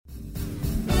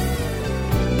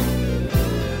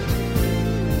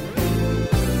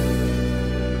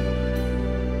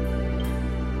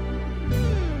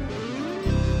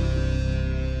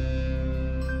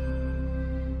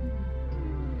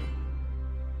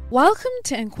Welcome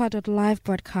to Enquadred Live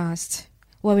broadcast,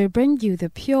 where we bring you the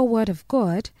pure word of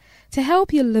God to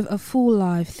help you live a full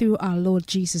life through our Lord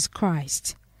Jesus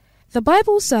Christ. The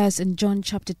Bible says in John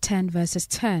chapter 10 verses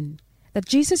 10 that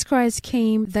Jesus Christ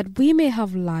came that we may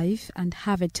have life and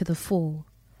have it to the full.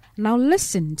 Now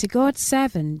listen to God's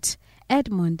servant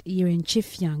Edmund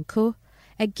Yirinchifyanko,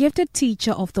 a gifted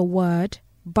teacher of the word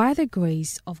by the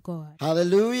grace of God.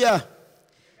 Hallelujah.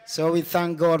 So we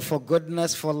thank God for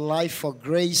goodness, for life, for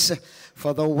grace,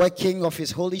 for the working of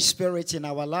His Holy Spirit in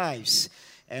our lives.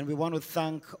 And we want to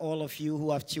thank all of you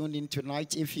who have tuned in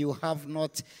tonight. If you have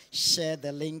not shared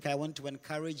the link, I want to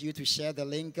encourage you to share the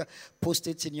link. Post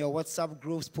it in your WhatsApp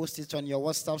groups, post it on your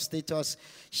WhatsApp status,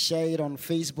 share it on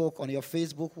Facebook, on your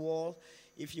Facebook wall.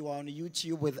 If you are on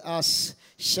YouTube with us,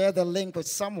 share the link with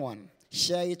someone.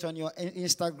 Share it on your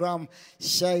Instagram,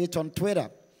 share it on Twitter.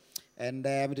 And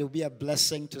it will be a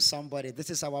blessing to somebody.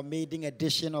 This is our maiden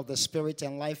edition of the Spirit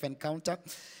and Life Encounter.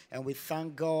 And we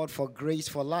thank God for grace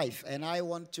for life. And I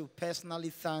want to personally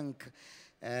thank,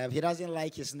 he doesn't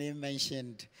like his name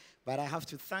mentioned, but I have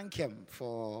to thank him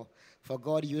for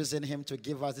God using him to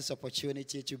give us this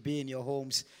opportunity to be in your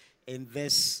homes in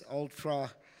this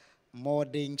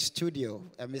ultra-modern studio.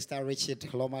 Mr. Richard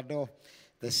Lomado,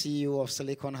 the CEO of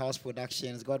Silicon House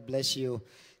Productions. God bless you.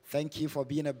 Thank you for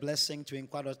being a blessing to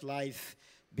Enquadred Life,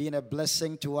 being a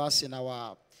blessing to us in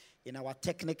our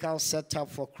technical setup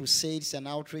for crusades and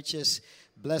outreaches,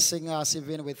 blessing us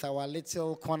even with our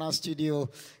little corner studio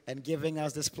and giving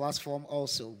us this platform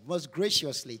also. Most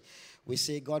graciously, we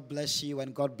say God bless you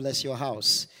and God bless your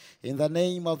house. In the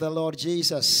name of the Lord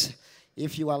Jesus,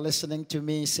 if you are listening to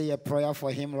me, say a prayer for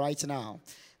him right now,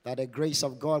 that the grace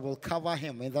of God will cover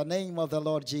him in the name of the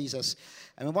Lord Jesus.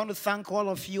 And we want to thank all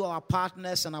of you, our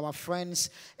partners and our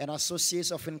friends and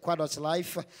associates of Enquadred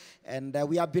Life. And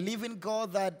we are believing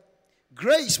God that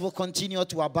grace will continue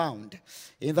to abound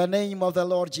in the name of the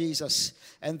Lord Jesus.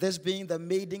 And this being the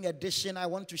maiden edition, I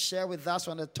want to share with us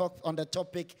on the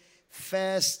topic,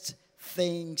 First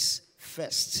Things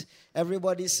First.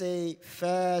 Everybody say,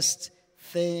 First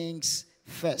Things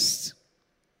First.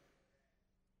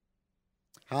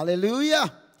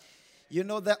 Hallelujah. You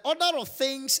know, the order of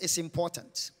things is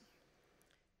important.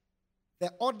 The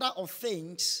order of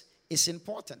things is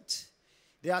important.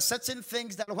 There are certain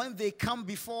things that when they come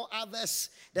before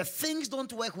others, the things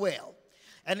don't work well.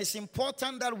 And it's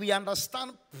important that we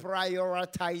understand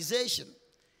prioritization.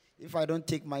 If I don't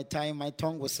take my time, my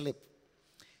tongue will slip.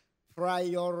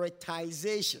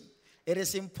 Prioritization. It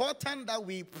is important that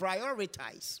we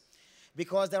prioritize.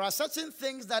 Because there are certain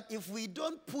things that if we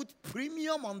don't put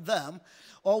premium on them,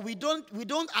 or we don't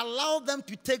allow them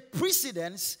to take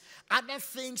precedence, other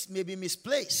things may be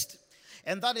misplaced.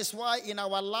 And that is why in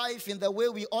our life, in the way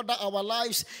we order our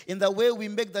lives, in the way we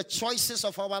make the choices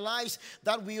of our lives,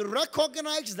 that we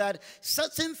recognize that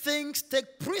certain things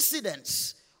take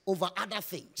precedence over other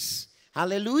things.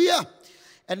 Hallelujah.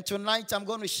 And tonight I'm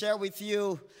going to share with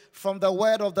you from the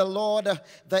word of the Lord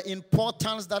the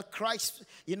importance that Christ,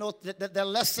 the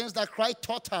lessons that Christ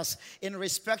taught us in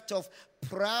respect of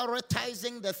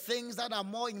prioritizing the things that are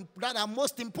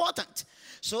most important,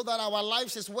 so that our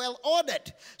lives is well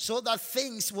ordered, so that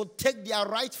things will take their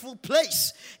rightful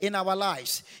place in our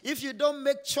lives. If you don't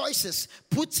make choices,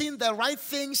 putting the right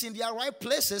things in their right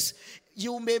places,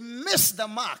 you may miss the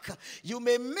mark. You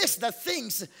may miss the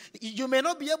things. You may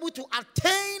not be able to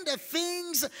attain the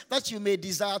things that you may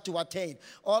desire to attain.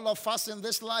 All of us in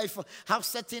this life have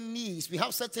certain needs. We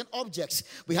have certain objects.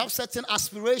 We have certain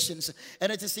aspirations.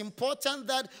 And it is important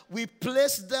that we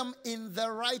place them in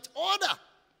the right order.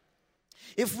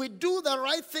 If we do the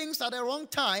right things at the wrong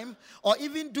time, or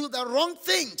even do the wrong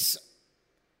things,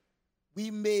 we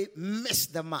may miss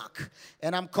the mark.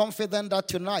 And I'm confident that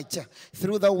tonight,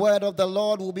 through the word of the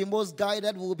Lord, we'll be most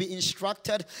guided, we'll be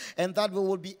instructed, and that we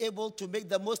will be able to make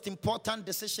the most important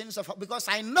decisions. Because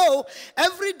I know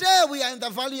every day we are in the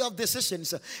valley of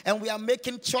decisions, and we are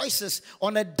making choices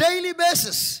on a daily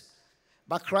basis.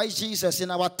 But Christ Jesus, in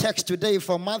our text today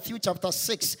from Matthew chapter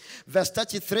 6, verse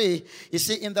 33, you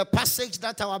see, in the passage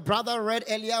that our brother read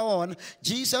earlier on,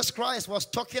 Jesus Christ was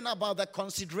talking about the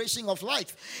consideration of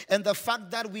life and the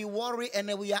fact that we worry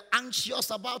and we are anxious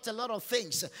about a lot of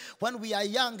things. When we are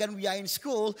young and we are in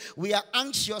school, we are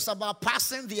anxious about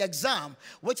passing the exam,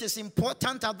 which is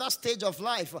important at that stage of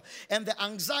life. And the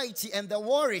anxiety and the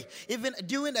worry, even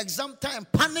during exam time,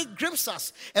 panic grips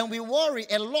us, and we worry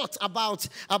a lot about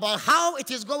how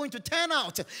it is going to turn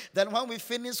out. Then when we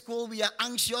finish school, we are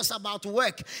anxious about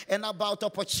work and about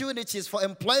opportunities for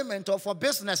employment or for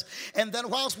business. And then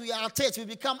whilst we are at it, we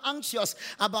become anxious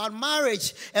about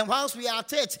marriage. And whilst we are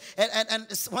at it, and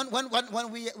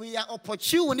when we are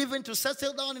opportune even to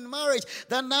settle down in marriage,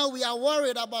 then now we are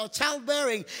worried about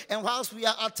childbearing. And whilst we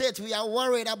are at it, we are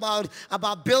worried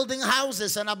about building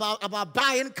houses and about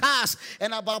buying cars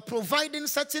and about providing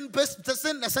certain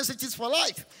necessities for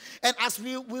life. And as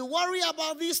we worry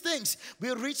about these things,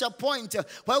 we reach a point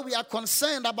where we are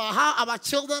concerned about how our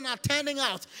children are turning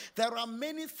out. There are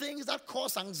many things that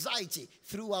cause anxiety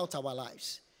throughout our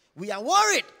lives. We are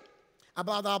worried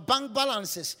about our bank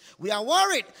balances. We are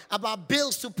worried about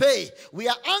bills to pay. We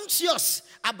are anxious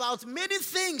about many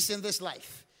things in this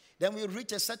life. Then we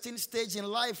reach a certain stage in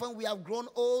life when we have grown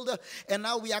old and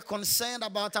now we are concerned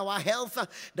about our health.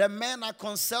 The men are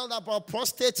concerned about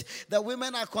prostate. The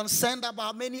women are concerned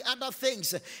about many other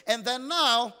things. And then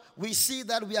now we see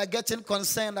that we are getting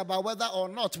concerned about whether or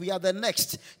not we are the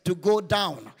next to go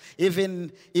down,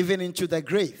 even into the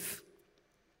grave.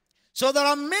 So there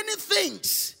are many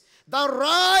things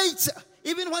that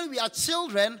even when we are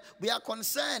children, we are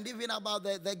concerned even about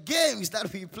the games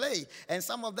that we play. And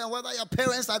some of them, whether your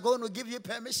parents are going to give you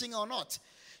permission or not.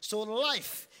 So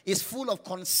life is full of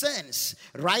concerns,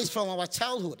 right from our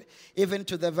childhood, even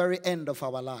to the very end of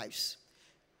our lives.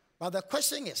 But the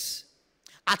question is,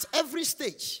 at every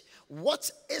stage,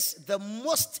 what is the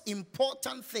most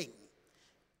important thing?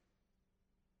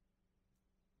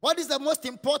 What is the most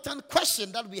important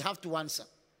question that we have to answer?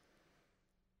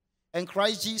 And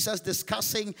Christ Jesus,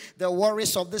 discussing the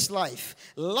worries of this life,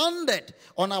 landed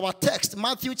on our text,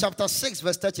 Matthew chapter 6,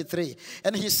 verse 33.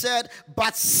 And he said,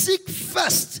 but seek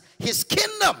first his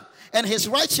kingdom and his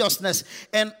righteousness,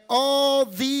 and all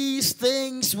these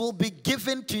things will be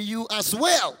given to you as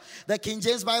well. The King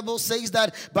James Bible says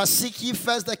that, but seek ye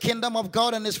first the kingdom of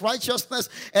God and his righteousness,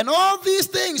 and all these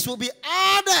things will be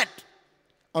added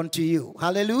unto you.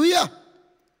 Hallelujah.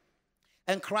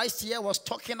 And Christ here was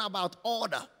talking about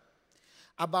order,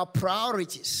 about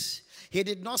priorities. He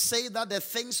did not say that the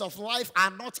things of life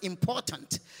are not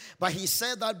important, but he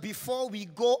said that before we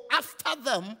go after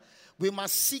them, we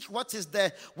must seek what is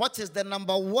the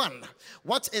number one,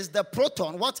 what is the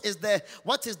proton, what is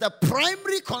the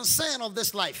primary concern of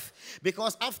this life.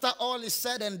 Because after all is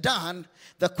said and done,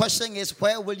 the question is,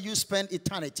 where will you spend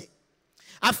eternity?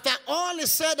 After all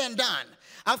is said and done,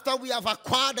 after we have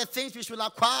acquired the things we should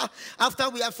acquire, after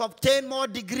we have obtained more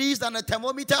degrees than a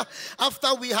thermometer,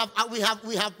 after we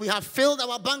have filled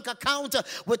our bank account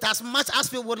with as much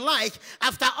as we would like,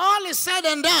 after all is said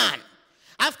and done,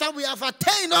 after we have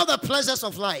attained all the pleasures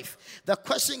of life, the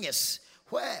question is,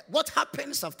 what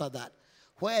happens after that?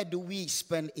 Where do we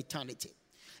spend eternity?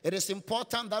 It is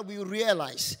important that we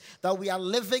realize that we are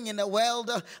living in a world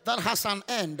that has an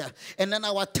end. And then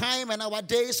our time and our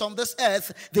days on this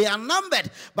earth, they are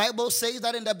numbered. Bible says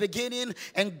that in the beginning,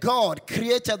 and God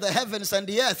created the heavens and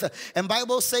the earth. And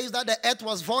Bible says that the earth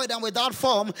was void and without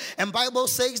form. And Bible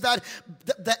says that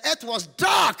the earth was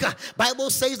dark. Bible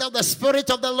says that the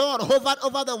Spirit of the Lord hovered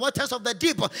over the waters of the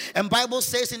deep. And Bible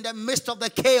says in the midst of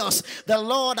the chaos, the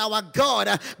Lord our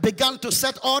God began to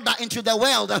set order into the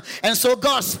world. And so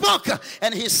God spoke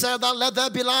and he said that let there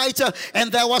be light,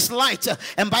 and there was light.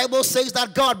 And Bible says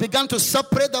that God began to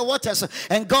separate the waters,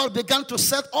 and God began to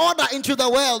set order into the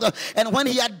world. And when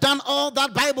he had done all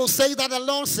that, Bible says that the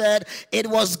Lord said it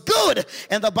was good.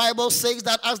 And the Bible says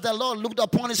that as the Lord looked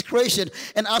upon his creation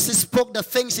and as he spoke the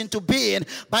things into being,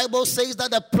 Bible says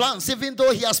that the plants, even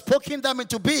though he has spoken them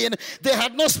into being, they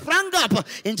had not sprung up.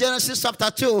 In Genesis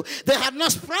chapter 2, they had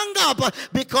not sprung up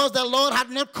because the Lord had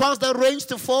not caused the rains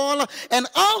to fall, and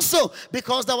also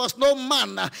because there was no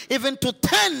man even to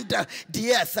tend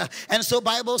the earth. And so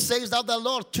Bible says that the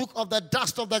Lord took of the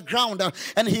dust of the ground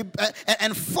and he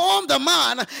and formed the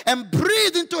man and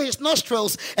breathed into his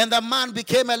nostrils, and the man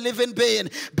became a living being.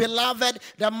 Beloved,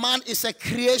 the man is a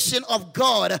creation of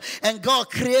God, and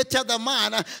God created the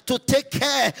man to take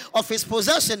care of his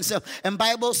possessions. And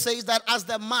Bible says that as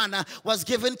the man was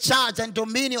given charge and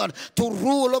dominion to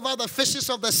rule over the fishes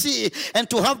of the sea, and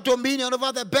to have dominion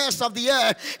over the birds of the air,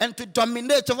 and to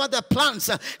dominate over the plants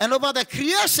and over the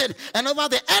creation and over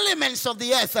the elements of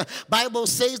the earth, Bible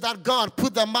says that God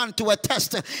put the man to a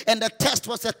test, and the test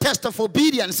was a test of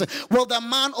obedience. Will the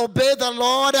man obey the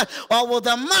Lord, or will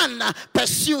the man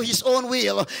pursue his own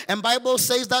will? And Bible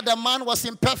says that the man was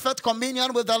in perfect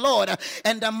communion with the Lord,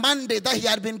 and the mandate that he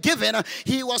had been given,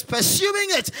 he was pursuing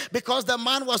it, because the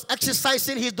man was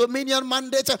exercising his dominion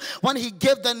mandate when he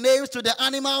gave the names to the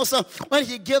animals, when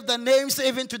he gave the names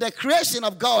even to the creation. revelation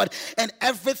of God, and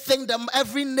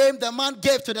every name the man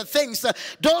gave to the things,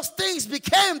 those things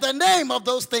became the name of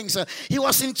those things. He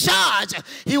was in charge.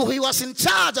 He was in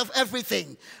charge of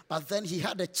everything. But then he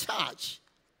had a charge.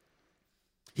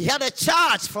 He had a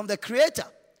charge from the Creator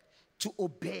to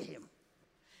obey him.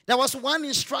 There was one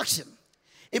instruction.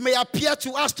 It may appear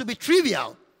to us to be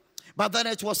trivial, but then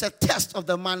it was a test of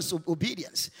the man's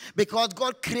obedience. Because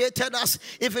God created us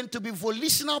even to be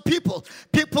volitional people.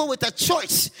 People with a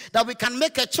choice, that we can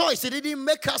make a choice. He didn't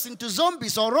make us into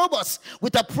zombies or robots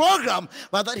with a program,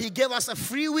 but that he gave us a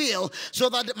free will so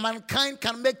that mankind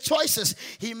can make choices.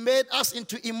 He made us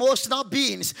into emotional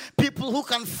beings. People who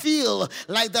can feel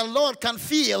like the Lord can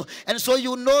feel. And so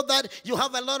you know that you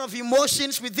have a lot of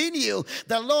emotions within you.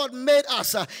 The Lord made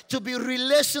us to be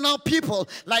relational people,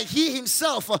 like he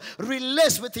himself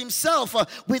relates with himself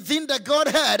within the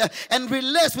Godhead and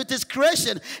relates with his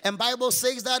creation. And Bible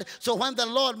says that, so when the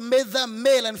Lord made them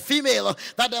male and female,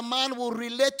 that the man will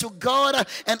relate to God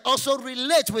and also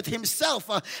relate with himself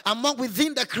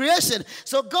within the creation.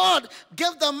 So God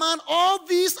gave the man all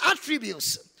these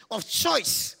attributes of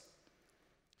choice,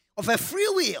 of a free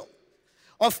will,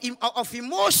 of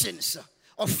emotions,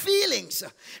 of feelings,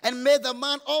 and made the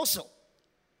man also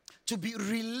to be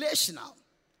relational.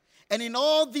 And in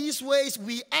all these ways,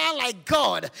 we are like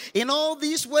God. In all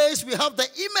these ways, we have the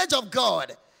image of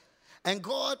God. And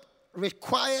God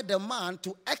required the man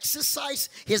to exercise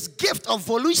his gift of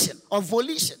volition,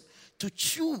 to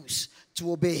choose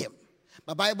to obey him.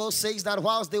 The Bible says that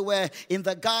whilst they were in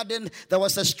the garden, there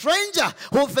was a stranger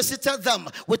who visited them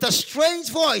with a strange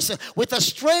voice, with a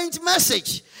strange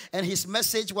message. And his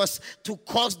message was to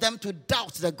cause them to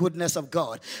doubt the goodness of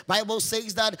God. Bible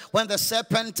says that when the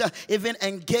serpent even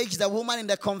engaged the woman in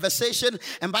the conversation,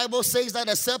 and Bible says that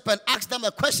the serpent asked them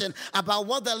a question about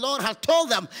what the Lord had told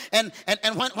them. And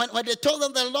when they told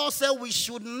them, the Lord said, we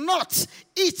should not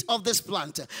eat of this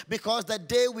plant, because the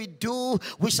day we do,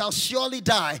 we shall surely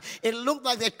die. It looked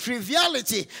like a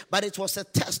triviality, but it was a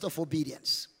test of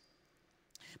obedience.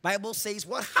 Bible says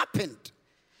what happened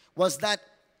was that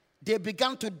they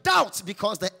began to doubt,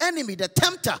 because the enemy, the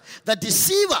tempter, the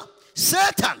deceiver,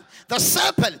 Satan, the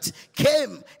serpent,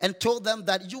 came and told them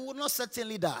that you will not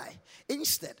certainly die.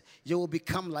 Instead, you will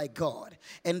become like God.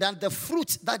 And then the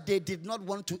fruit that they did not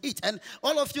want to eat. And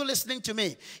all of you listening to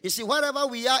me, you see, wherever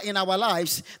we are in our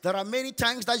lives, there are many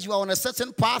times that you are on a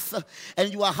certain path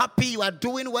and you are happy, you are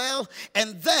doing well,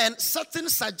 and then certain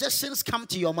suggestions come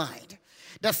to your mind.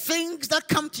 The things that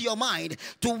come to your mind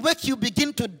to make you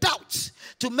begin to doubt,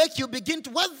 to make you begin to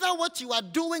whether what you are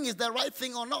doing is the right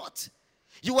thing or not.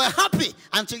 You were happy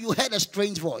until you heard a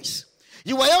strange voice.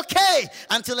 You were okay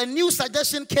until a new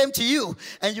suggestion came to you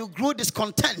and you grew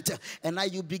discontent. And now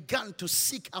you began to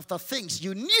seek after things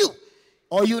you knew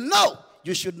or you know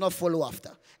you should not follow after.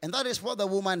 And that is what the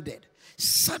woman did.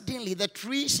 Suddenly, the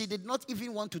tree she did not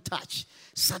even want to touch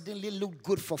suddenly looked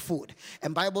good for food.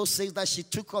 And Bible says that she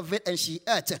took of it and she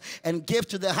ate and gave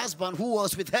to the husband who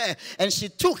was with her. And she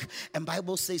took. And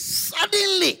Bible says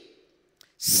suddenly,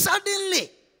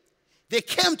 they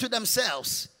came to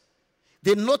themselves.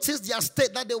 They noticed their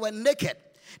state, that they were naked.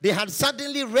 They had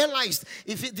suddenly realized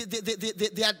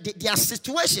their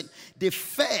situation. They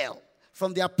fell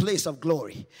from their place of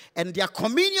glory. And their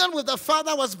communion with the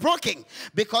Father was broken,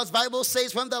 because Bible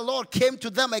says when the Lord came to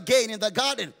them again in the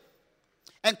garden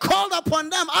and called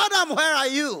upon them, Adam, where are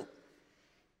you?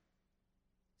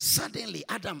 Suddenly,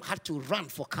 Adam had to run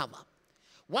for cover.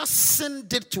 What sin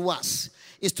did to us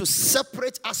is to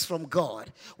separate us from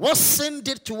God. What sin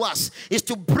did to us is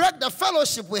to break the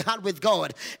fellowship we had with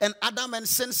God. And Adam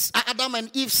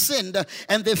and Eve sinned,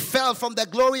 and they fell from the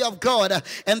glory of God.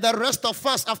 And the rest of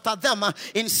us after them,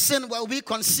 in sin were we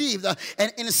conceived,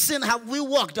 and in sin have we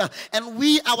walked. And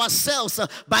we ourselves,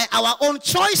 by our own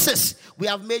choices, we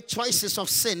have made choices of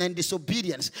sin and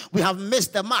disobedience. We have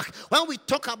missed the mark. When we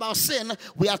talk about sin,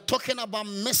 we are talking about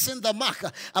missing the mark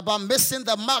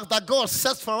that God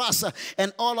sets for us.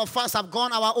 And all of us have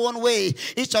gone our own way.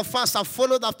 Each of us have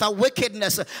followed after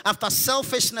wickedness, after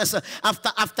selfishness,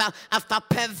 after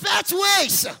perverse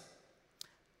ways.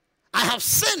 I have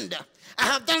sinned. I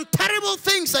have done terrible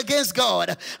things against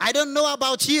God. I don't know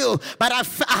about you, but I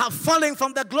have fallen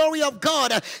from the glory of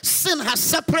God. Sin has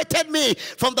separated me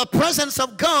from the presence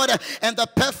of God, and the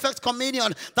perfect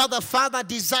communion that the Father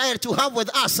desired to have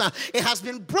with us, it has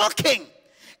been broken.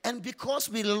 And because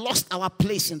we lost our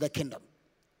place in the kingdom,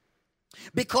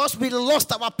 because we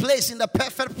lost our place in the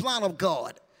perfect plan of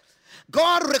God,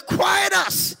 God required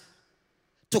us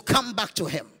to come back to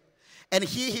Him. and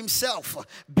he himself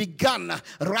began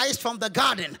right from the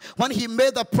garden when he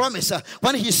made the promise,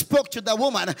 when he spoke to the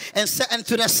woman and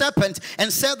to the serpent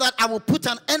and said that I will put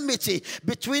an enmity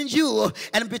between you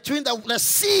and between the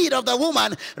seed of the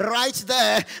woman. Right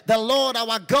there, the Lord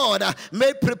our God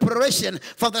made preparation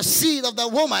for the seed of the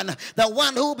woman, the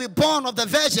one who will be born of the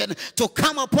virgin, to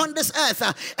come upon this earth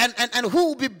and who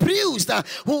will be bruised,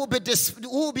 who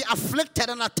will be afflicted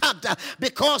and attacked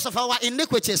because of our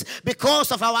iniquities,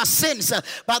 because of our sins,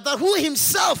 but that who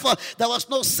himself, there was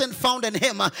no sin found in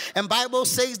him. And Bible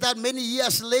says that many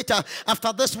years later,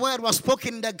 after this word was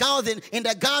spoken in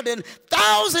the garden,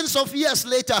 thousands of years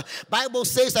later, Bible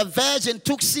says a virgin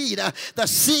took seed, the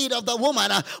seed of the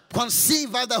woman,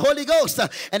 conceived by the Holy Ghost,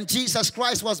 and Jesus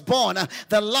Christ was born,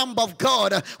 the Lamb of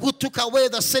God who took away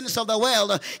the sins of the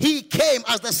world. He came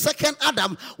as the second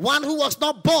Adam, one who was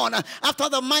not born after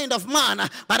the mind of man,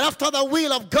 but after the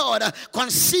will of God,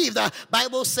 conceived.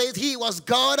 Bible says he was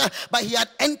God, but he had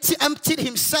emptied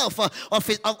himself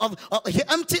he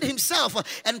emptied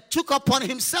himself and took upon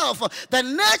himself the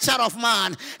nature of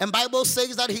man. And Bible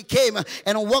says that he came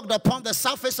and walked upon the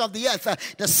surface of the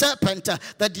earth. The serpent,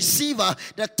 the deceiver,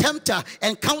 the tempter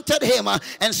encountered him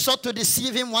and sought to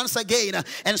deceive him once again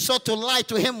and sought to lie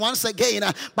to him once again.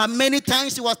 But many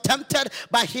times he was tempted,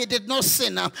 but he did not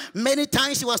sin. Many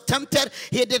times he was tempted,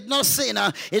 he did not sin.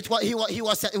 He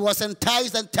was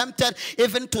enticed and tempted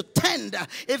even to tend,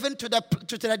 even to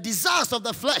the desires of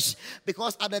the flesh,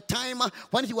 because at the time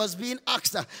when he was being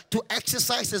asked to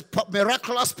exercise his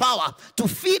miraculous power to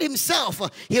feed himself,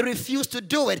 he refused to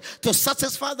do it. To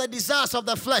satisfy the desires of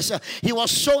the flesh, he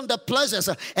was shown the pleasures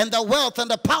and the wealth and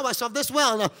the powers of this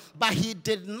world, but he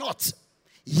did not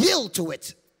yield to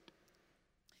it.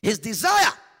 His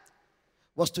desire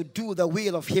was to do the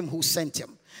will of him who sent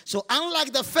him. So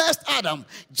unlike the first Adam,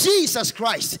 Jesus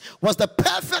Christ was the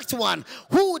perfect one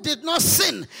who did not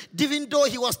sin, even though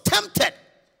he was tempted,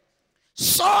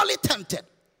 sorely tempted.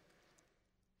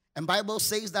 And Bible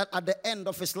says that at the end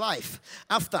of his life,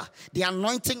 after the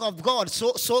anointing of God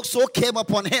so came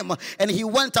upon him, and he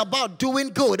went about doing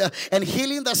good and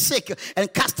healing the sick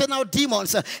and casting out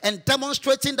demons and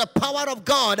demonstrating the power of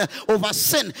God over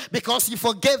sin, because he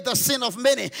forgave the sin of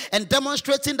many, and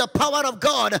demonstrating the power of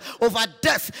God over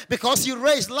death, because he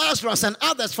raised Lazarus and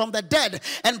others from the dead.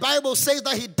 And Bible says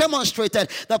that he demonstrated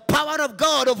the power of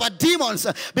God over demons,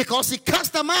 because he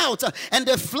cast them out and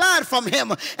they fled from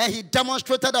him. And he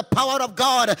demonstrated the power of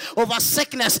God over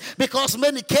sickness, because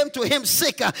many came to him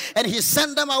sick and he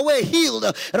sent them away healed,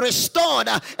 restored,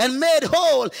 and made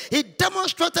whole. He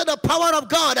demonstrated the power of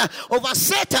God over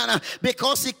Satan,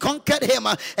 because he conquered him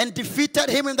and defeated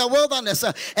him in the wilderness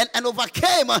and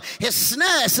overcame his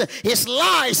snares, his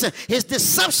lies, his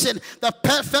deception, the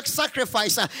perfect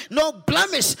sacrifice. No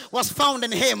blemish was found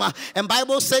in him. And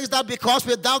Bible says that because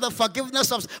without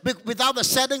the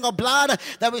shedding of blood,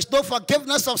 there is no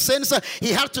forgiveness of sins. He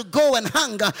had to go and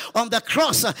hang on the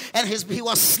cross, and he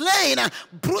was slain,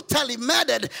 brutally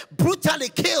murdered, brutally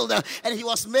killed, and he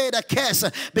was made a curse,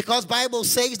 because Bible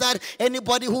says that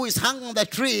anybody who is hung on the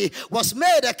tree was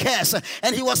made a curse,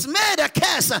 and he was made a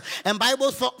curse, and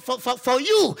Bible for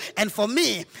you and for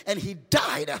me. And he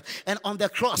died, and on the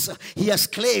cross he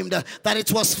exclaimed that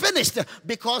it was finished,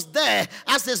 because there,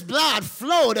 as his blood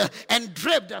flowed and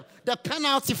dripped, the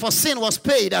penalty for sin was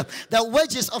paid, the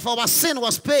wages of our sin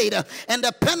was paid, and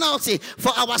the penalty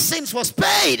for our sins was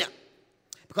paid.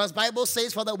 Because Bible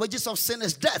says, for the wages of sin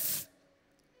is death,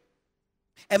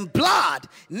 and blood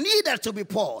needed to be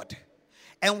poured.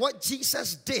 And what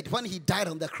Jesus did when he died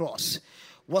on the cross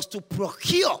was to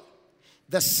procure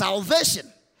the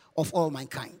salvation of all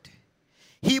mankind.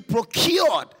 He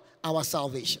procured our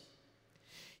salvation.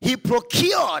 He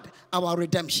procured our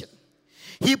redemption.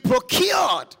 He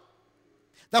procured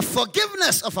the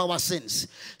forgiveness of our sins,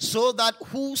 so that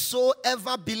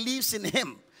whosoever believes in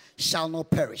him shall not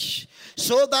perish.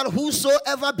 So that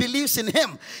whosoever believes in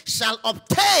him shall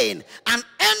obtain an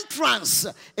entrance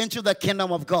into the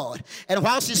kingdom of God. And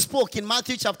whilst he spoke in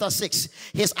Matthew chapter 6,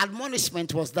 his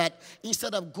admonishment was that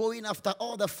instead of going after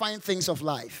all the fine things of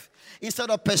life, instead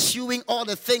of pursuing all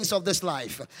the things of this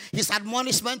life, his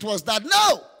admonishment was that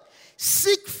no,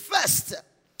 seek first,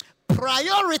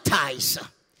 prioritize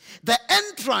the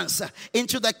entrance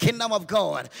into the kingdom of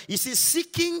God. You see,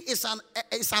 seeking is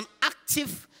an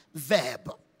active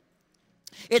verb.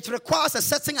 It requires a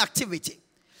certain activity.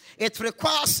 It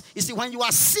requires, you see, when you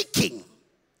are seeking,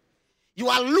 you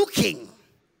are looking,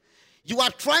 you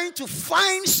are trying to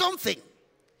find something.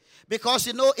 Because,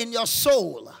 you know, in your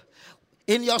soul,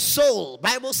 in your soul.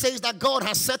 Bible says that God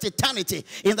has set eternity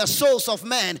in the souls of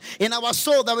men. In our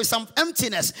soul there is some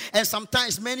emptiness, and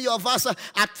sometimes many of us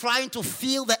are trying to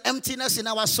fill the emptiness in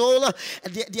our soul.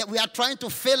 We are trying to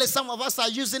fill it. Some of us are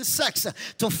using sex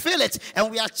to fill it, and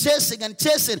we are chasing and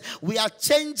chasing. We are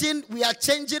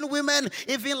changing women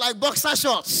even like boxer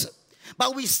shorts,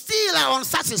 but we still are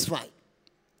unsatisfied.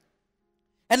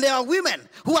 And there are women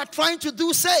who are trying to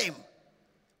do same.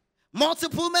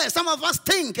 Multiple men. Some of us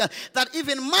think that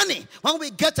even money, when we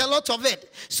get a lot of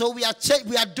it, so we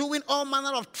are doing all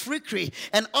manner of trickery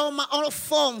and all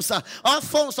forms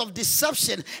of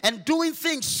deception, and doing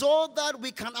things so that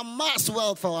we can amass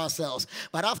wealth for ourselves.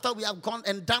 But after we have gone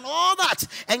and done all that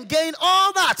and gained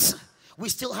all that, we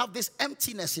still have this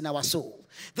emptiness in our soul.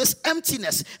 This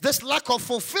emptiness, this lack of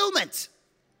fulfillment.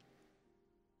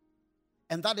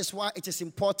 And that is why it is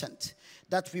important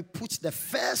that we put the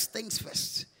first things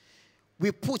first.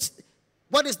 We put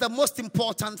what is the most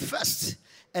important first,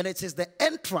 and it is the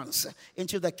entrance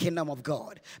into the kingdom of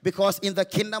God. Because in the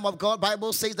kingdom of God,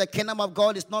 Bible says the kingdom of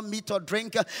God is not meat or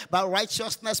drink, but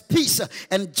righteousness, peace,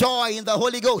 and joy in the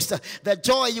Holy Ghost. The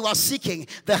joy you are seeking,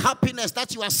 the happiness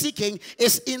that you are seeking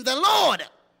is in the Lord.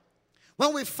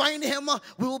 When we find him,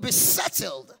 we will be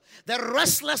settled. The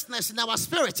restlessness in our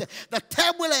spirit, the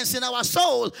turbulence in our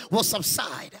soul will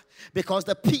subside, because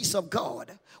the peace of God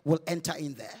will enter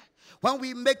in there. When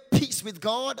we make peace with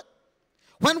God,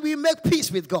 we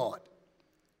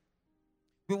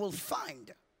will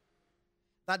find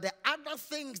that the other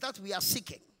things that we are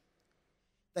seeking,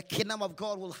 the kingdom of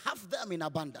God will have them in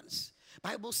abundance.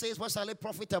 Bible says, what shall it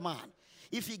profit a man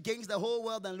if he gains the whole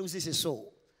world and loses his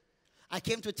soul? I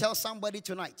came to tell somebody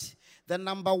tonight, the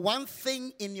number one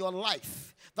thing in your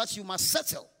life that you must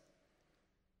settle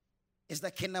is the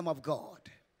kingdom of God.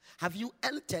 Have you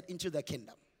entered into the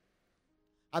kingdom?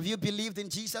 Have you believed in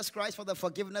Jesus Christ for the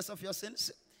forgiveness of your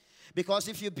sins? Because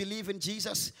if you believe in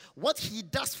Jesus, what he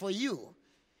does for you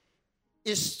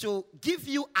is to give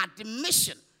you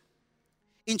admission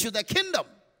into the kingdom.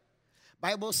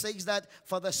 Bible says that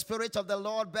for the Spirit of the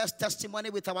Lord bears testimony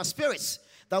with our spirits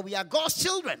that we are God's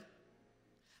children.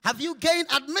 Have you gained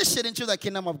admission into the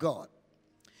kingdom of God?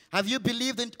 Have you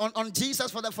believed on Jesus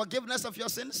for the forgiveness of your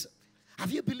sins? Have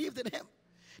you believed in him?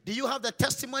 Do you have the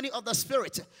testimony of the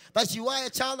Spirit that you are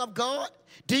a child of God?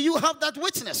 Do you have that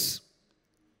witness?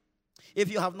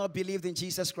 If you have not believed in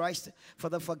Jesus Christ for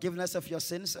the forgiveness of your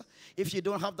sins, if you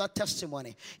don't have that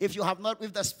testimony, if you have not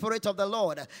with the Spirit of the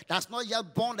Lord, that's not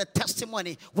yet born the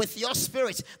testimony with your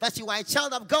spirit that you are a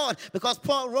child of God, because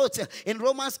Paul wrote in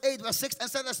Romans 8 verse 6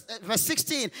 and said, verse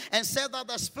 16, and said that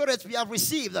the Spirit we have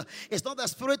received is not the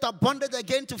spirit of bondage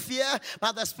again to fear,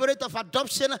 but the Spirit of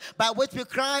adoption by which we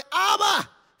cry, Abba,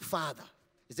 Father.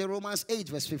 It's in Romans 8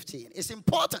 verse 15. It's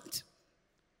important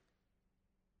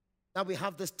that we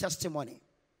have this testimony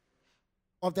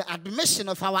of the admission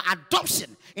of our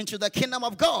adoption into the kingdom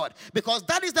of God, because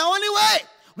that is the only way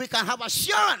we can have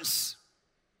assurance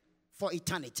for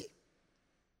eternity.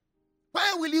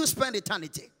 Where will you spend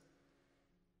eternity?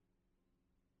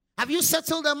 Have you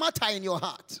settled the matter in your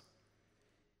heart?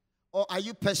 Or are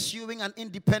you pursuing an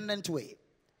independent way?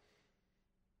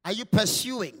 Are you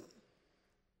pursuing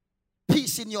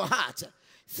peace in your heart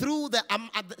through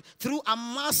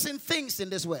amassing things in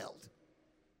this world?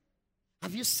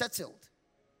 Have you settled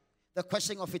the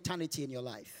question of eternity in your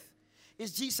life?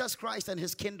 Is Jesus Christ and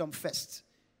his kingdom first?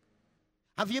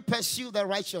 Have you pursued the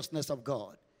righteousness of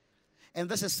God? And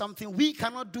this is something we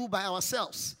cannot do by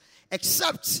ourselves,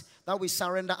 except that we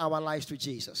surrender our lives to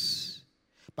Jesus.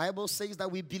 Bible says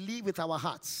that we believe with our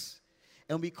hearts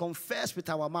and we confess with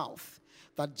our mouth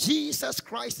that Jesus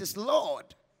Christ is Lord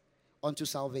unto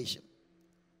salvation.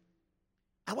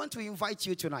 I want to invite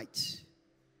you tonight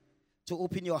to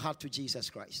open your heart to Jesus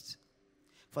Christ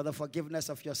for the forgiveness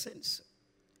of your sins.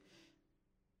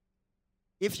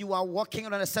 If you are walking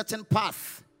on a certain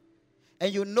path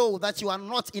and you know that you are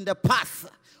not in the path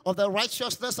of the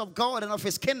righteousness of God and of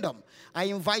his kingdom, I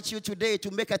invite you today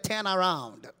to make a turn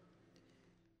around.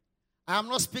 I am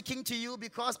not speaking to you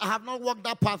because I have not walked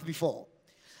that path before.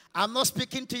 I'm not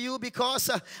speaking to you because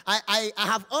I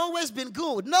have always been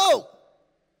good. No.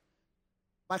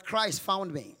 But Christ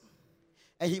found me.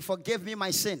 And he forgave me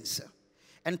my sins.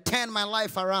 And turned my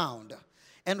life around.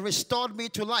 And restored me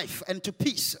to life and to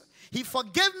peace. He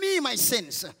forgave me my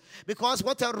sins. Because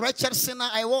what a wretched sinner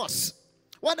I was.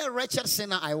 What a wretched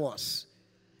sinner I was.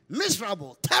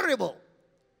 Miserable, terrible.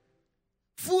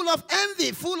 Full of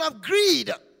envy, full of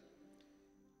greed.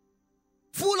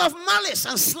 Full of malice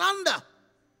and slander.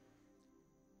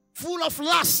 Full of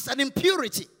lust and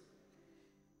impurity.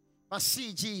 But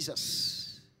see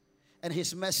Jesus and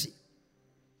his mercy.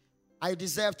 I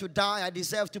deserve to die. I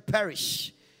deserve to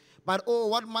perish. But oh,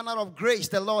 what manner of grace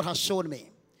the Lord has shown me.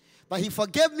 But he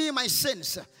forgave me my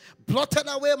sins, blotted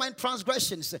away my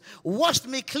transgressions, washed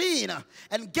me clean,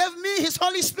 and gave me his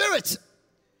Holy Spirit.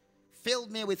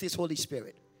 Filled me with his Holy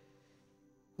Spirit,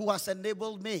 who has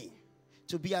enabled me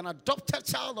to be an adopted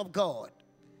child of God,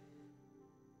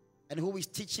 and who is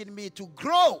teaching me to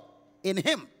grow in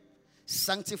him,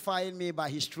 sanctifying me by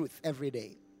his truth every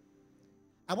day.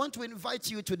 I want to invite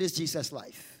you to this Jesus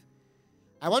life.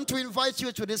 I want to invite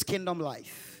you to this kingdom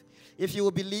life. If you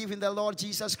will believe in the Lord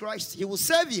Jesus Christ, he will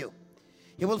save you,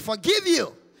 he will forgive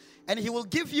you, and he will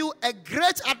give you a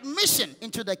great admission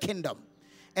into the kingdom.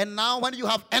 And now when you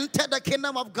have entered the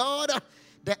kingdom of God,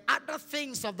 the other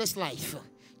things of this life,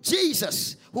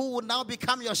 Jesus, who will now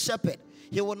become your shepherd,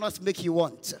 he will not make you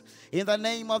want. In the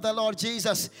name of the Lord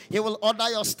Jesus, he will order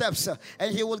your steps,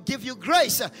 and he will give you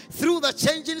grace through the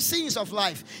changing scenes of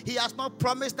life. He has not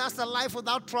promised us a life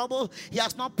without trouble. He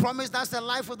has not promised us a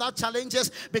life without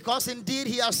challenges, because indeed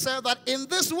he has said that in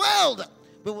this world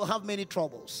we will have many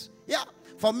troubles. Yeah.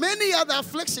 For many are the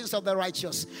afflictions of the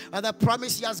righteous. And the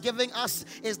promise he has given us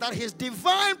is that his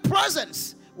divine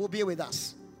presence will be with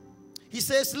us. He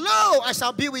says, lo, I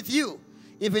shall be with you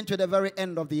even to the very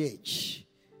end of the age.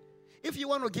 If you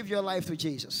want to give your life to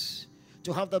Jesus,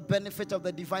 to have the benefit of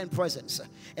the divine presence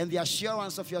and the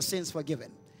assurance of your sins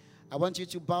forgiven, I want you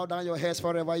to bow down your heads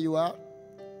wherever you are.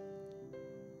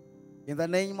 In the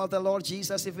name of the Lord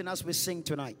Jesus, even as we sing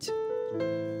tonight,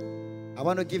 I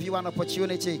want to give you an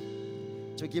opportunity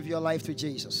to give your life to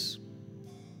Jesus.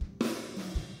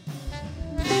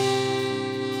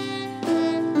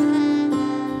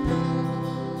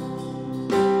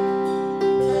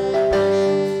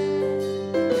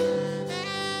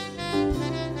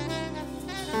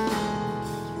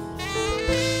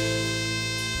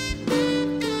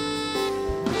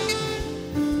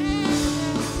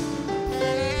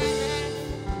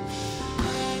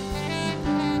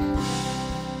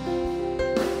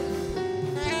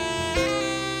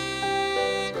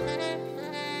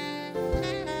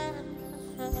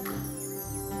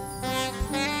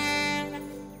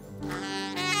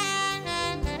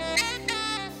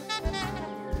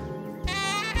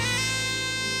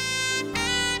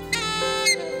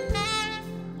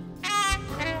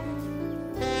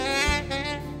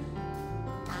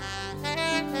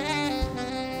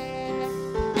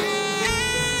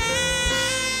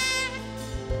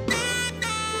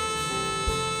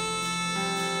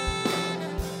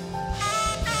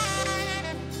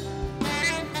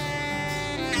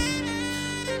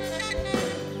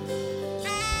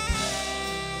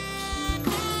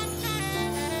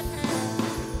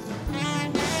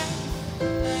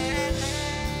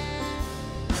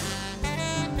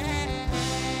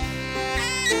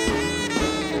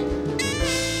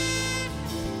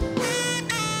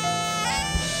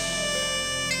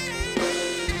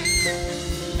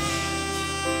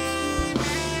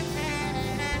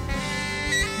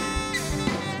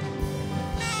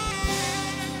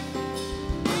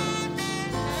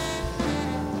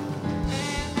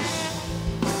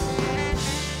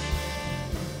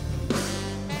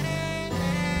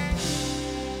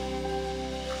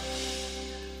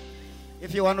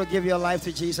 If you want to give your life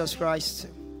to Jesus Christ,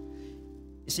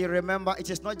 you see, remember, it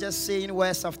is not just saying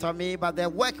words after me, but the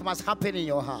work must happen in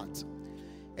your heart.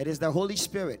 It is the Holy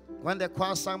Spirit. When the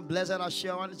choir sang Blessed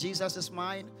Assurance, Jesus is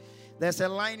mine, there's a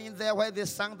line in there where they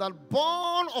sang that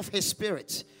born of his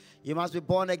Spirit. You must be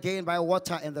born again by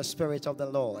water and the Spirit of the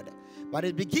Lord. But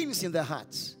it begins in the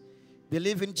heart.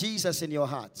 Believe in Jesus in your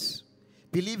heart.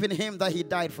 Believe in him that he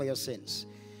died for your sins.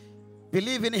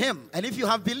 Believe in him. And if you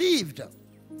have believed,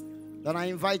 then I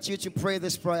invite you to pray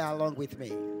this prayer along with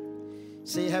me.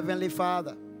 Say, Heavenly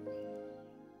Father,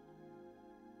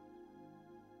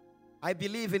 I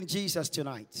believe in Jesus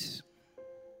tonight,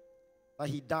 that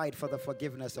he died for the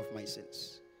forgiveness of my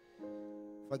sins.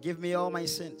 Forgive me all my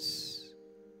sins.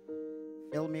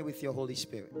 Fill me with your Holy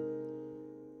Spirit.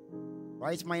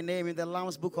 Write my name in the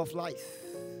Lamb's Book of Life.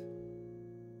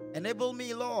 Enable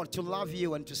me, Lord, to love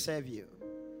you and to serve you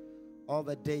all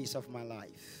the days of my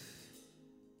life.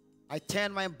 I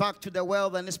turn my back to the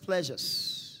world and its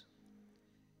pleasures.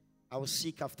 I will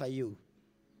seek after you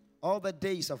all the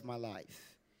days of my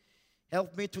life.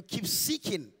 Help me to keep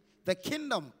seeking the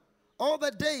kingdom all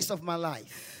the days of my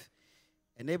life.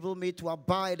 Enable me to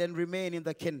abide and remain in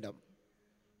the kingdom.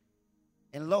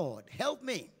 And Lord, help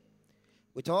me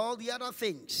with all the other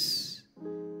things.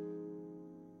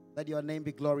 Let your name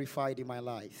be glorified in my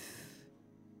life.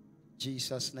 In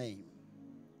Jesus' name.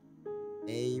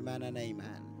 Amen and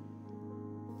amen.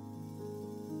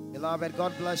 Beloved,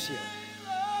 God bless you.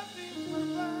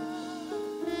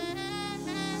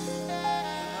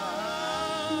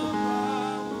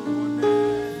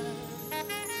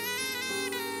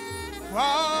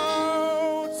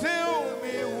 Wow, tell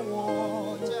me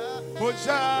what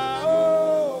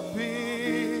shall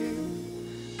be.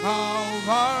 How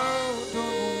about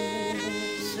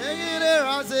Say it,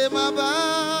 Razimaba.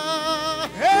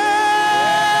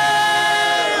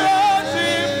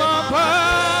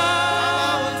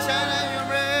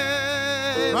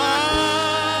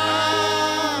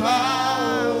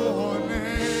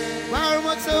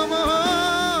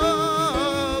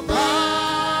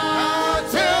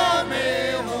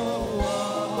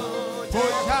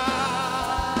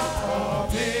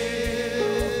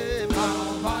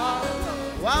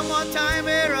 One more time,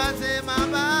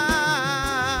 Razimaba.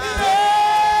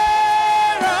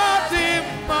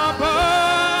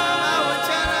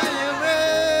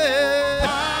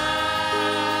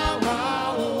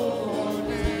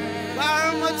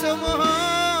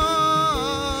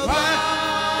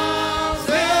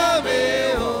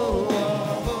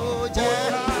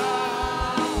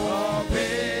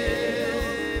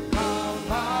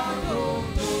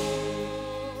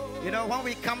 You know, when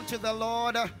we come to the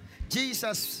Lord,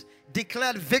 Jesus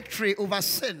declared victory over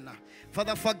sin. For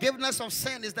the forgiveness of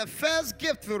sin is the first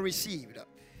gift we received.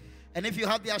 And if you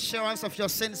have the assurance of your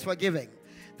sins forgiven,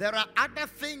 there are other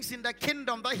things in the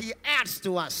kingdom that he adds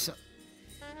to us.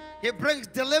 He brings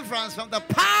deliverance from the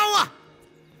power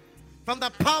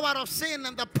of sin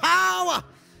and the power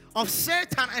of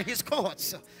Satan and his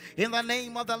cohorts. In the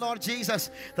name of the Lord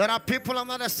Jesus, there are people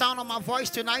under the sound of my voice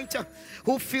tonight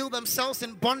who feel themselves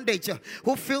in bondage,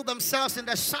 who feel themselves in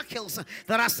the shackles.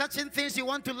 There are certain things you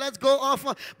want to let go of,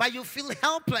 but you feel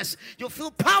helpless, you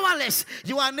feel powerless,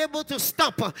 you are unable to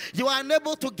stop, you are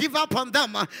unable to give up on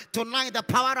them. Tonight, the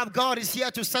power of God is here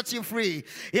to set you free.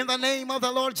 In the name of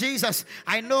the Lord Jesus,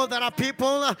 I know there are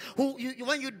people who,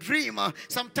 when you dream,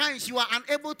 sometimes you are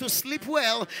unable to sleep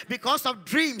well because of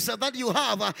dreams that you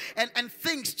have and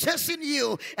things chasing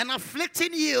you and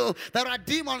afflicting you. There are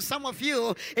demons, some of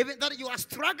you, even that you are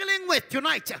struggling with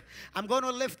tonight. I'm going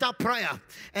to lift up prayer,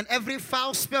 and every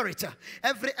foul spirit,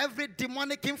 every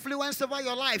demonic influence over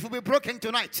your life will be broken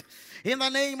tonight. In the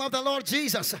name of the Lord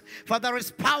Jesus, for there is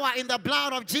power in the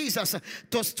blood of Jesus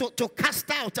to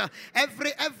cast out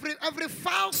every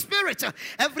foul spirit,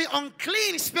 every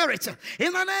unclean spirit.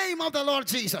 In the name of the Lord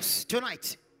Jesus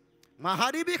tonight.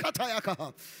 Mahadibi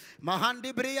katayaka.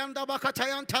 Mahandi Brianda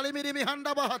Bakatayan Talimidi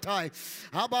Mihanda Bahatai.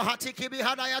 Abahati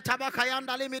Kibihadaya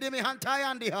Tabakayanda Limidi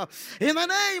Mihantayandiha. In the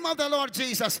name of the Lord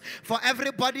Jesus, for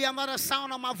everybody under the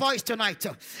sound of my voice tonight,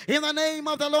 in the name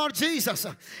of the Lord Jesus,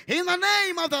 in the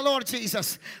name of the Lord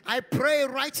Jesus, I pray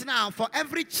right now for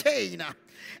every chain,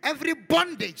 every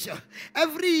bondage,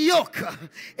 every yoke,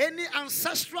 any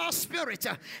ancestral spirit,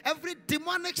 every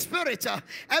demonic spirit,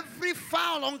 every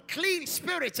foul, unclean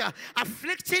spirit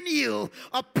afflicting you,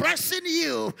 oppressing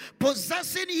you,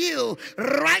 possessing you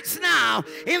right now.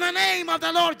 In the name of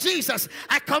the Lord Jesus,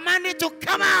 I command it to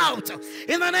come out.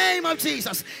 In the name of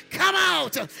Jesus, come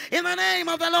out. In the name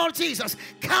of the Lord Jesus,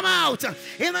 come out.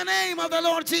 In the name of the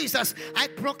Lord Jesus, I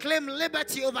proclaim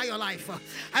liberty over your life.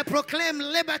 I proclaim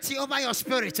liberty over your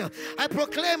spirit. I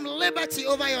proclaim liberty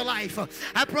over your life.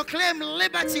 I proclaim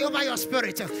liberty over your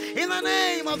spirit. In the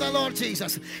name of the Lord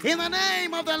Jesus. In the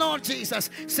name of the Lord Jesus.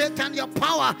 Satan, your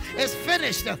power is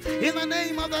finished. In the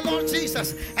name of the Lord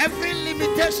Jesus. Every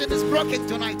limitation is broken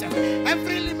tonight.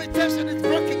 Every limitation is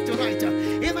broken tonight.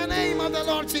 In the name of the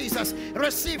Lord Jesus.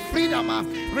 Receive freedom.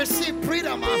 Receive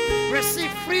freedom.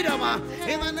 Receive freedom.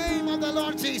 In the name of the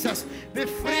Lord Jesus. Be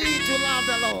free to love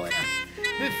the Lord.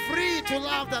 Be free to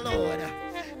love the Lord.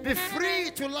 Be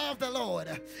free to love the Lord.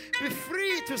 Be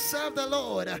free to serve the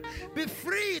Lord. Be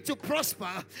free to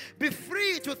prosper. Be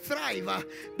free to thrive.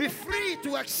 Be free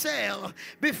to excel.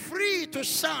 Be free to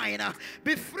shine.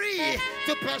 Be free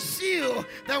to pursue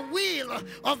the will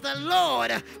of the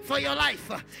Lord for your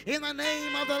life. In the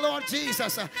name of the Lord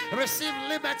Jesus, receive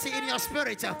liberty in your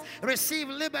spirit. Receive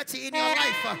liberty in your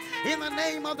life. In the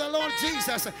name of the Lord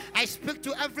Jesus, I speak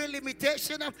to every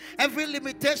limitation in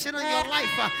your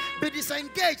life. Be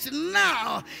disengaged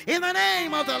now in the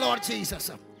name of the Lord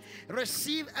Jesus.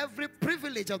 Receive every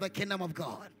privilege of the kingdom of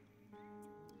God.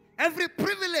 Every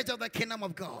privilege of the kingdom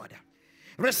of God.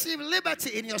 Receive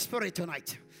liberty in your spirit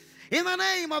tonight. In the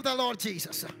name of the Lord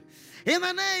Jesus. In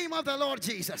the name of the Lord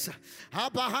Jesus.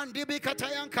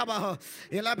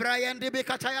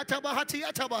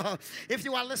 If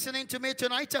you are listening to me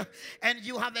tonight and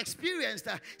you have experienced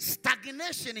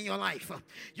stagnation in your life,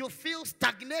 you feel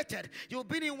stagnated, you've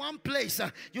been in one place,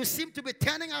 you seem to be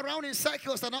turning around in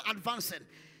circles and not advancing,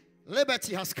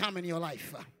 liberty has come in your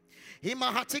life. Right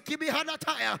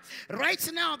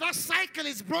now, that cycle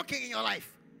is broken in your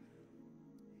life.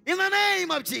 In the name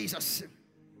of Jesus.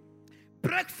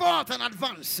 break forth and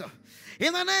advance.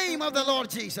 In the name of the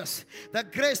Lord Jesus, the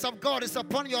grace of God is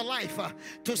upon your life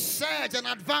to surge and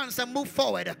advance and move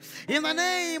forward. In the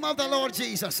name of the Lord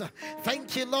Jesus,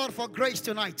 thank you, Lord, for grace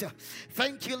tonight.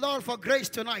 Thank you, Lord, for grace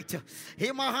tonight.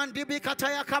 If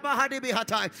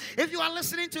you are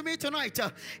listening to me tonight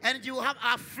and you are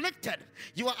afflicted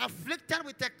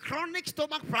with a chronic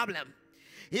stomach problem,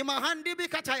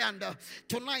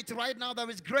 tonight, right now,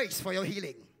 there is grace for your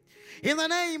healing. In the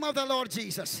name of the Lord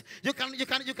Jesus, you can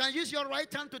use your right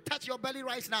hand to touch your belly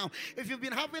right now. If you've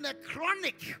been having a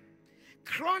chronic,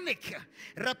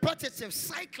 repetitive,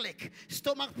 cyclic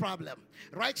stomach problem,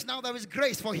 right now there is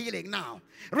grace for healing now.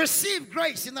 Receive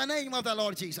grace in the name of the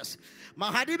Lord Jesus.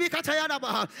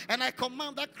 And I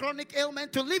command that chronic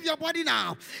ailment to leave your body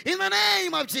now. In the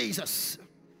name of Jesus.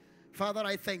 Father,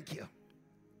 I thank you.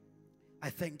 I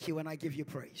thank you and I give you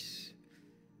praise.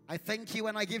 I thank you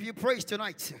and I give you praise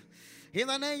tonight. In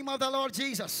the name of the Lord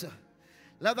Jesus,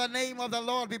 let the name of the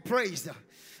Lord be praised.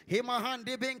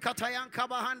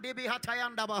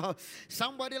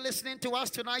 Somebody listening to us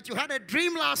tonight, you had a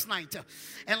dream last night.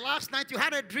 And last night you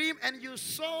had a dream and you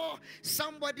saw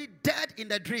somebody dead in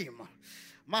the dream.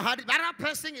 That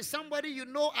person is somebody you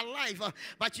know alive,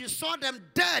 but you saw them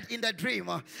dead in the dream.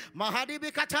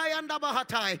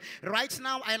 Right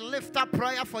now, I lift up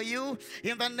prayer for you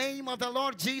in the name of the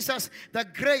Lord Jesus, the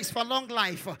grace for long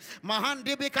life. In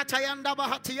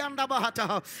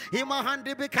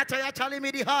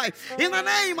the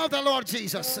name of the Lord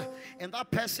Jesus, and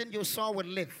that person you saw will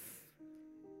live.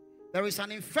 There is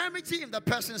an infirmity in the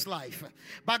person's life,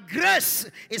 but grace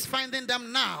is finding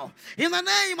them now. In the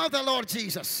name of the Lord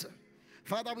Jesus.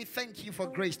 Father, we thank you for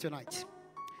grace tonight.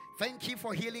 Thank you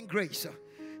for healing grace.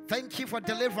 Thank you for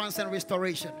deliverance and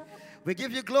restoration. We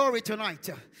give you glory tonight.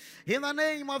 In the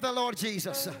name of the Lord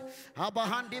Jesus.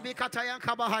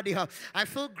 I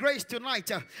feel grace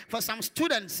tonight for some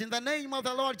students in the name of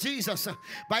the Lord Jesus.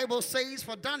 Bible says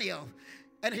for Daniel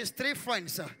and his three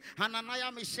friends,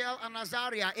 Hananiah, Mishael, and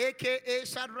Azariah, a.k.a.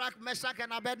 Shadrach, Meshach,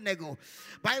 and Abednego.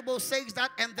 Bible says that,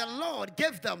 and the Lord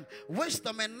gave them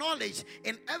wisdom and knowledge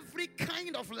in every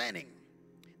kind of learning.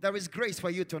 There is grace for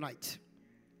you tonight.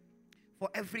 For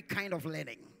every kind of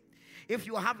learning. If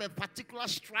you have a particular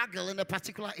struggle in a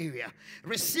particular area,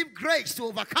 receive grace to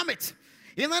overcome it.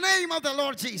 In the name of the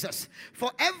Lord Jesus.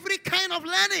 For every kind of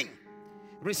learning,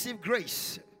 receive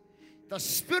grace. The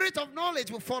spirit of knowledge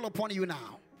will fall upon you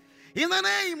now. In the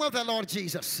name of the Lord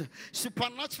Jesus.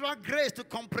 Supernatural grace to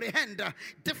comprehend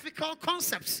difficult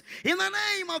concepts. In the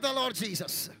name of the Lord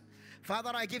Jesus.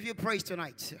 Father, I give you praise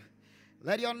tonight.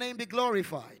 Let your name be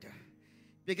glorified.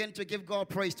 Begin to give God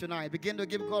praise tonight. Begin to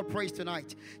give God praise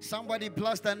tonight. Somebody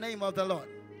bless the name of the Lord.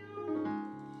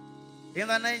 In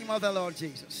the name of the Lord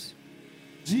Jesus.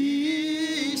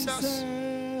 Jesus.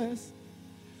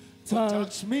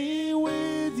 Touch me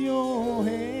with your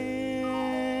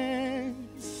hands,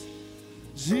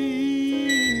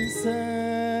 Jesus.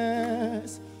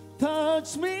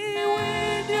 Touch me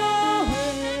with your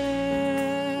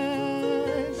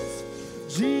hands,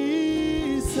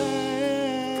 Jesus.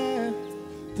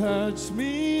 Touch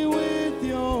me with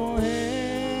your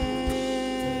hands,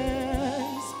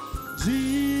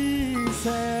 Jesus.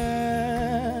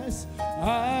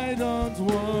 I don't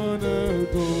wanna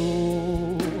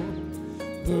go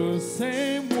the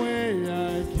same way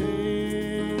I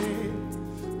came.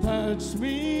 Touch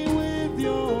me with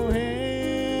your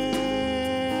hands,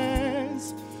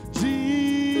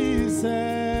 Jesus.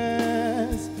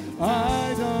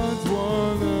 I don't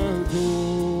wanna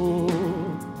go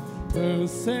the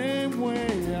same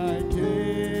way I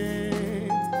came.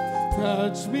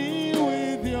 Touch me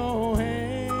with your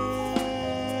hands,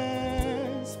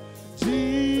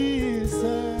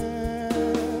 Jesus.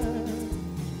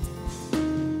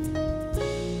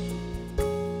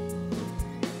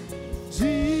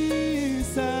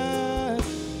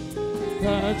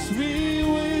 Touch me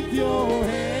with your hands, Jesus. Touch me with your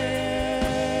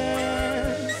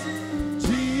hands,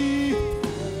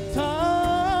 Jesus.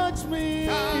 Touch me with your hands,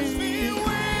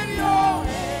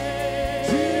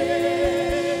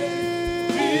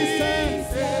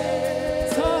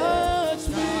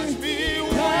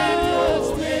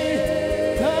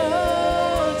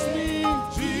 touch me,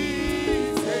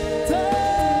 Jesus.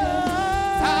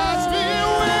 Touch me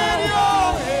with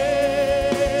your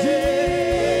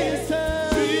hands,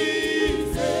 Jesus.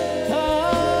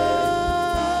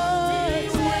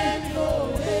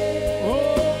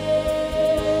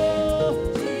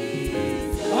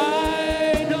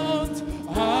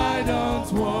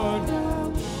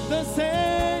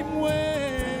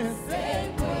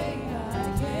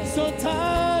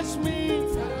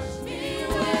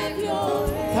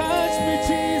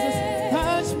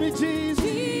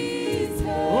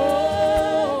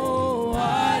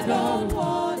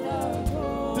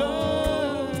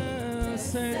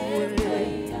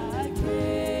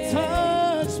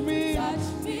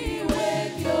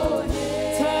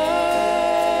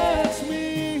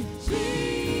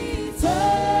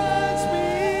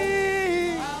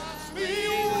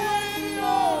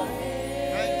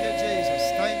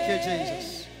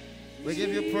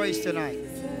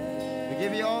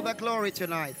 the glory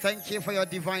tonight. Thank you for your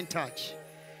divine touch.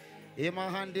 If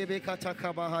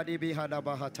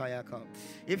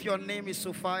your name is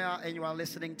Sophia and you are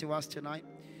listening to us tonight,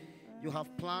 you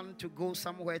have planned to go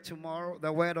somewhere tomorrow,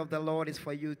 the word of the Lord is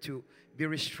for you to be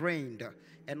restrained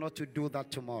and not to do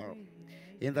that tomorrow.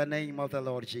 In the name of the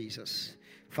Lord Jesus.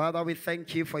 Father, we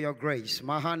thank you for your grace.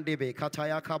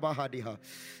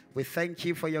 We thank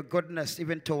you for your goodness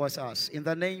even towards us. In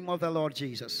the name of the Lord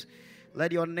Jesus.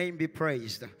 Let your name be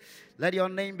praised. Let your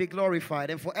name be glorified.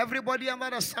 And for everybody under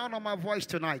the sound of my voice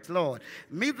tonight, Lord,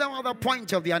 meet them at the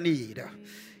point of their need.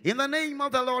 In the name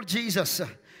of the Lord Jesus,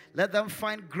 let them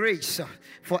find grace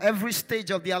for every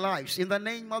stage of their lives. In the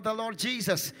name of the Lord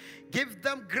Jesus, give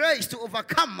them grace to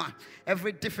overcome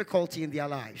every difficulty in their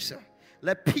lives.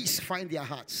 Let peace find their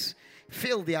hearts.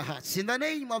 Fill their hearts. In the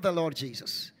name of the Lord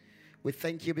Jesus, we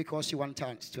thank you because you want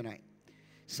us tonight.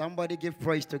 Somebody give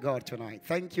praise to God tonight.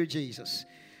 Thank you, Jesus.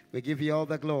 We give you all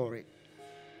the glory.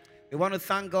 We want to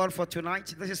thank God for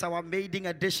tonight. This is our maiden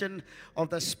edition of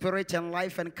the Spirit and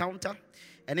Life Encounter.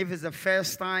 And if it's the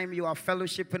first time you are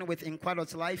fellowshipping with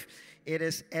Inquadot Life, it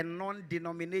is a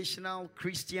non-denominational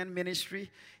Christian ministry.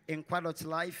 Inquadot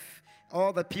Life.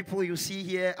 All the people you see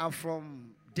here are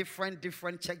from different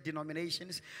church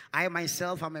denominations. I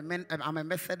myself, I'm a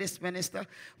Methodist minister.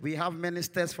 We have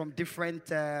ministers from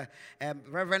different,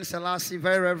 Reverend Selassie,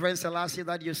 very Reverend Selassie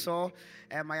that you saw.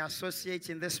 My associate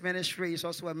in this ministry is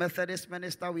also a Methodist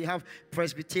minister. We have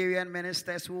Presbyterian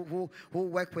ministers who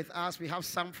work with us. We have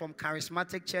some from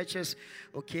charismatic churches,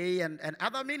 okay, and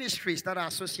other ministries that are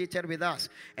associated with us.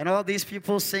 And all these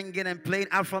people singing and playing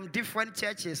are from different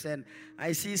churches. And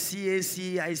I see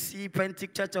CAC, I see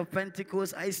Church of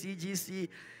Pentecost, ICGC,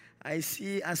 I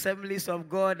see Assemblies of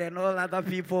God and all other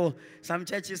people. Some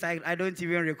churches, I don't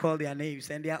even recall their names,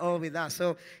 and they are all with us.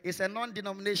 So it's a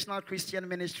non-denominational Christian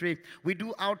ministry. We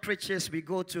do outreaches.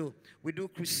 We do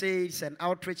crusades and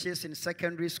outreaches in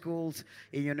secondary schools,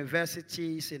 in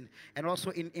universities, and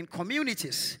also in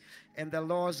communities. And the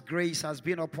Lord's grace has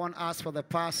been upon us for the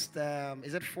past,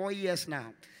 4 years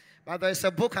now? But there's a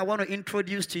book I want to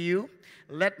introduce to you,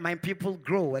 Let My People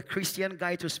Grow, a Christian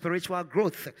Guide to Spiritual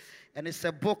Growth. And it's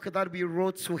a book that we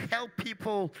wrote to help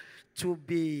people to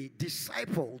be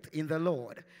discipled in the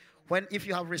Lord. If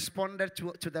you have responded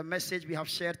to the message we have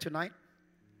shared tonight,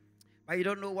 but you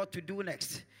don't know what to do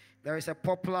next, there is a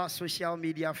popular social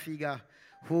media figure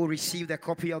who received a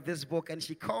copy of this book, and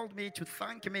she called me to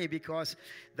thank me because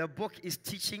the book is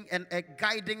teaching and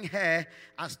guiding her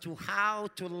as to how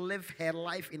to live her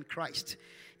life in Christ.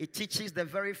 It teaches the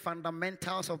very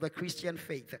fundamentals of the Christian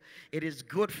faith. It is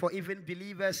good for even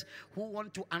believers who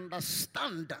want to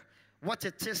understand what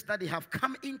it is that they have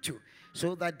come into,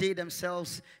 so that they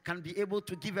themselves can be able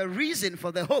to give a reason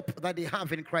for the hope that they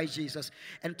have in Christ Jesus,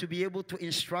 and to be able to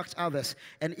instruct others.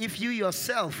 And if you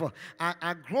yourself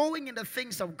are growing in the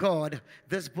things of God,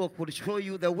 this book will show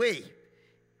you the way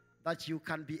that you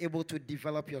can be able to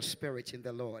develop your spirit in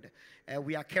the Lord.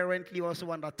 We are currently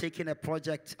also undertaking a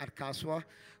project at Kaswa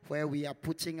where we are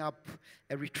putting up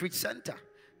a retreat center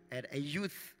and a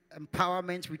youth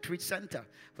empowerment retreat center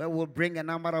where we'll bring a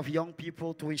number of young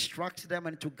people to instruct them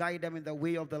and to guide them in the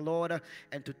way of the Lord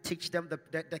and to teach them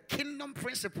the kingdom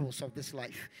principles of this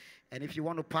life. And if you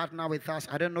want to partner with us,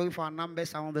 I don't know if our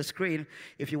numbers are on the screen.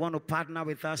 If you want to partner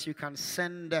with us, you can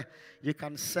send a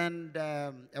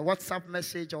WhatsApp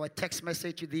message or a text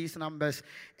message to these numbers,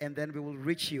 and then we will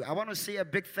reach you. I want to say a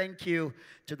big thank you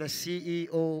to the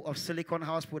CEO of Silicon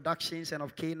House Productions and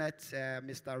of KNET,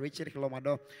 Mr. Richard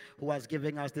Kilomado, who has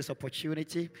given us this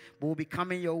opportunity. We will be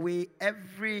coming your way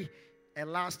every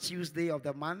last Tuesday of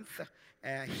the month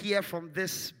here from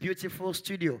this beautiful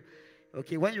studio.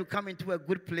 Okay, when you come into a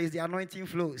good place, the anointing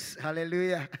flows.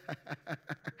 Hallelujah.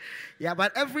 Yeah,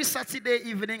 but every Saturday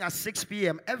evening at 6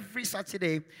 p.m., every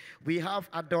Saturday, we have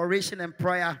adoration and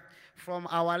prayer from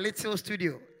our little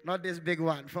studio. Not this big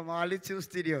one, from our little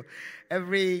studio.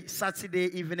 Every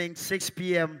Saturday evening, 6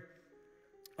 p.m.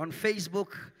 on Facebook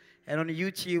and on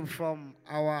YouTube from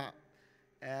our,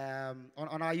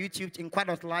 on our YouTube,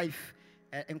 Inquadot Life.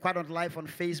 Inquadot Live on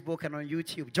Facebook and on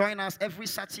YouTube. Join us every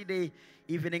Saturday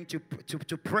evening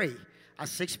to pray at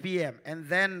 6 p.m. And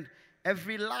then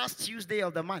every last Tuesday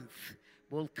of the month,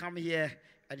 we'll come here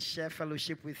and share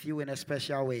fellowship with you in a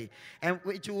special way. And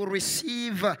you will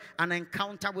receive an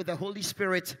encounter with the Holy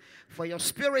Spirit for your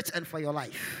spirit and for your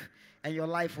life. And your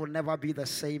life will never be the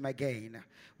same again.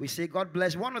 We say God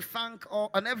bless. We want to thank all.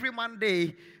 On every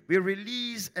Monday, we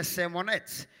release a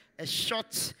sermonette, a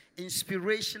short,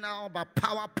 inspirational, but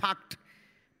power-packed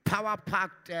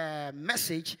power-packed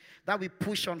message that we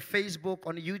push on Facebook,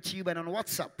 on YouTube, and on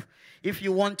WhatsApp. If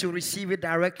you want to receive it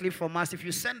directly from us, if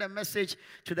you send a message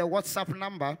to the WhatsApp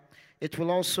number, it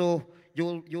will also,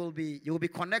 you'll be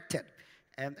connected.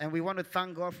 And we want to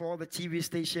thank God for all the TV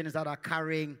stations that are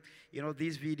carrying,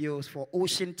 these videos, for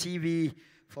Ocean TV,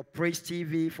 for Praise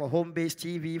TV, for Home Base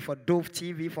TV, for Dove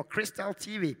TV, for Crystal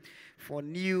TV, for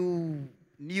New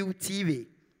TV.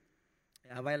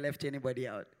 Have I left anybody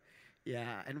out?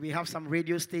 Yeah, and we have some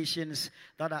radio stations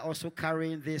that are also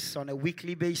carrying this on a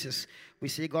weekly basis. We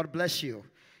say God bless you.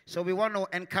 So we want to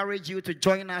encourage you to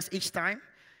join us each time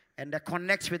and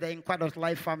connect with the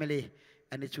Inquire.Life family,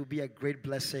 and it will be a great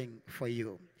blessing for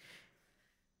you.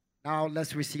 Now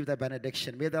let's receive the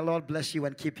benediction. May the Lord bless you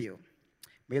and keep you.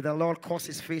 May the Lord cause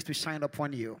his face to shine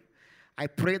upon you. I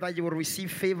pray that you will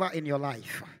receive favor in your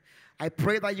life. I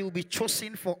pray that you will be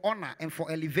chosen for honor and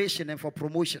for elevation and for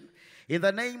promotion. In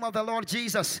the name of the Lord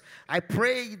Jesus, I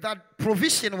pray that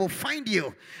provision will find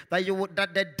you, that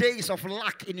the days of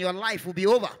lack in your life will be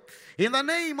over. In the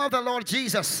name of the Lord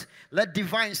Jesus, let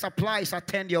divine supplies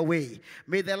attend your way.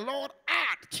 May the Lord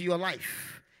add to your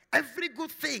life every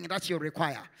good thing that you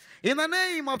require. In the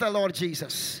name of the Lord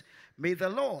Jesus, may the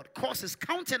Lord cause his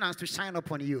countenance to shine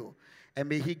upon you, and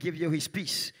may he give you his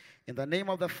peace. In the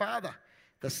name of the Father,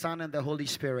 the Son, and the Holy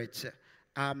Spirit.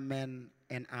 Amen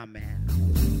and amen.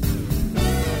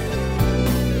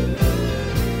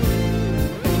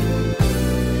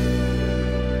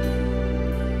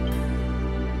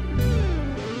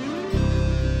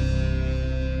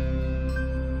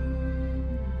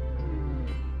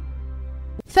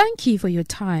 Thank you for your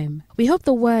time. We hope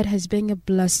the word has been a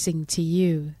blessing to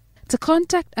you. To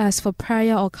contact us for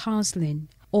prayer or counseling,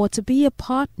 or to be a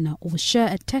partner or share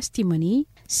a testimony,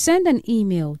 send an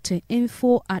email to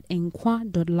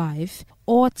info@inquire.life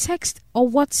or text or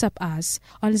WhatsApp us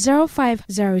on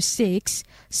 0506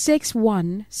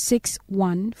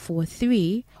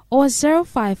 616143 or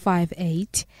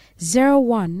 0558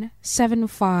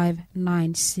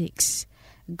 017596.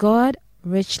 God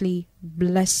richly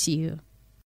bless you.